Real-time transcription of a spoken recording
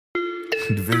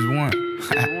Division 1.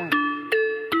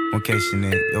 Okay,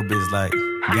 Chanel, your bitch like,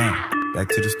 gang. Back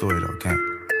to the story though, gang.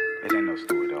 It ain't no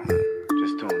story though.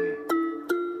 Just tune in.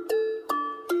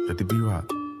 Let the beat rock.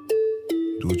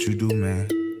 Do what you do, man.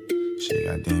 Shit,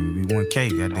 goddamn, we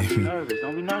 1K, goddamn. Don't be nervous,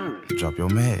 don't be nervous. Drop your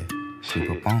mad. Keep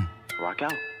up on. Rock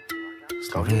out.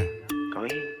 Slow down. Go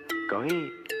ahead, go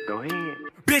ahead, go ahead.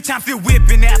 Bitch, I'm still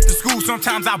whipping after school.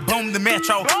 Sometimes I boom the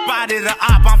metro. Spotted a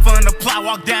op, I'm from the plot.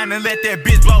 Walk down and let that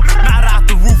bitch blow. Not out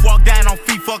the roof, walk down on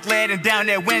feet, fuck letting down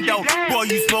that window. Boy,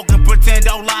 you smoking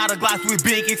pretendo, lot of glass with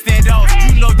big extendo.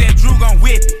 You know that Drew gon'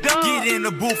 whip it. Get in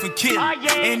the booth and kill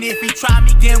it. And if he try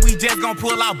me, then we just gon'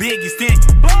 pull out big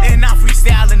extension. And I'm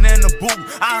freestyling in the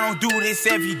booth. I don't do this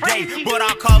every day, but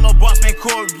I call up boss man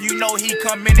Corey. You know he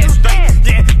come in that straight.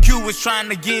 Yeah, Q was trying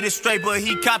to get it straight, but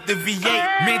he copped the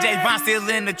V8. Me and J Von still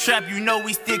in the trap, you know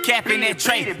we still capping that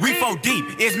trait. We 4 deep,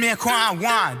 it's me and Quan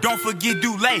Wine. Don't forget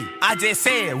Dulé. I just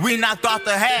said we knocked off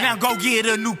the half. Now go get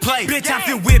a new play. Bitch, I'm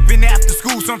still whipping after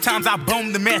school. Sometimes I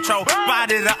boom the metro.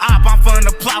 Spotted a op, I'm from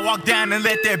the plot. Walk down and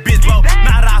let that bitch blow.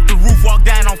 Not out the roof, walk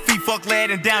down on feet, fuck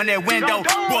letting down that window.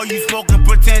 Boy, you smoking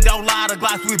pretendo, lot of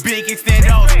glass with big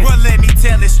extendos. Well, let me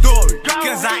tell this story,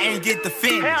 cause I ain't get the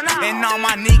finish. And all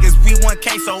my niggas, we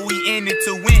 1K, so we in it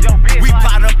to win. We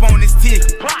plot up on this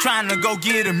ticket, trying to go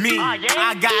get a million.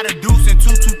 I got a deuce and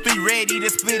 223 ready to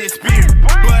split his spirit.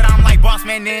 But I'm like boss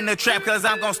man in the trap, cause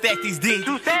I'm gon' stack these dicks.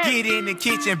 Get in the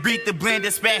kitchen, beat the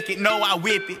blender, smack it, know I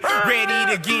whip it.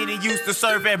 Ready to get it, used to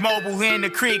serve at Mobile in the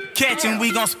creek. Catch him,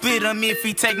 we gon' split him if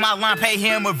he take my line, pay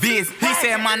him a visit. He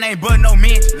said my name but no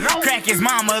mention. Crack his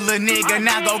mama, little nigga,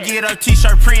 now go get her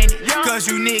t-shirt printed. Cause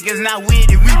you niggas not with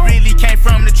it, we really came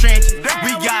from the trenches.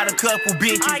 We got a couple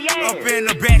bitches up in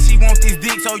the back, she want this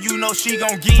dick, so you know she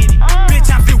gon' get it.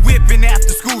 Bitch, I'm still whipping after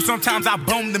school, sometimes I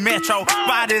boom the metro.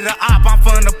 Spotted a op, I'm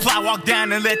from the plot, walk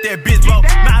down and let that bitch blow.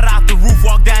 Not out the roof,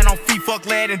 walk down on feet, fuck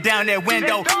letting down that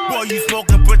window. Boy, you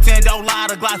smoking pretendo,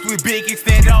 lot of glass with big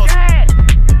extendos.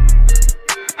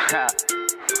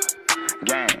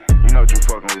 Gang, you know what you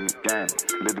fucking with me, gang.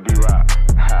 Let the beat rock.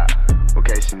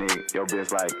 Okay, Chanel, your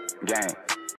bitch like, gang.